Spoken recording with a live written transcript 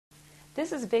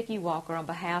This is Vicki Walker on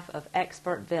behalf of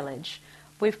Expert Village.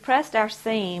 We've pressed our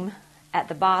seam at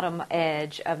the bottom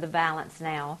edge of the valance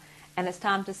now, and it's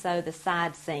time to sew the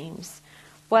side seams.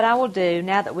 What I will do,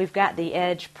 now that we've got the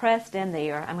edge pressed in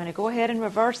there, I'm going to go ahead and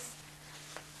reverse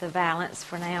the valance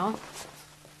for now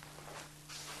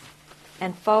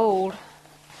and fold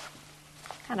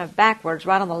kind of backwards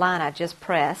right on the line I just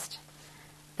pressed.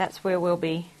 That's where we'll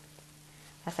be,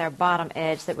 that's our bottom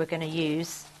edge that we're going to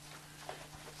use.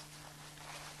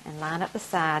 And line up the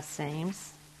side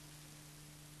seams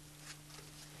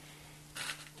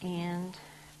and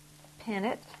pin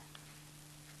it.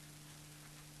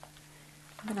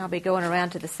 Then I'll be going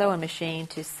around to the sewing machine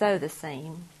to sew the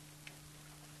seam.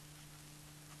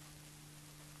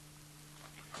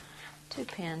 2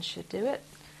 pins should do it.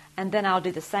 And then I'll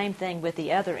do the same thing with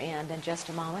the other end in just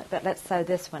a moment, but let's sew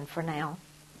this one for now.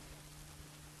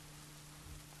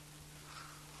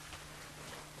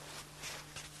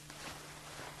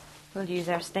 We'll use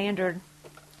our standard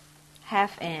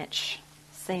 1/2 inch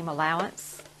seam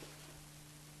allowance.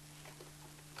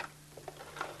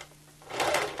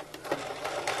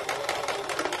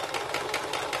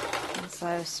 And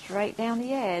sew straight down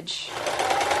the edge.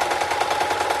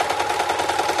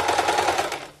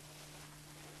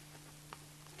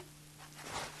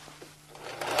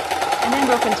 And then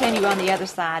we'll continue on the other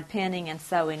side, pinning and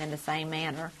sewing in the same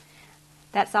manner.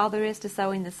 That's all there is to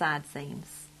sewing the side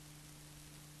seams.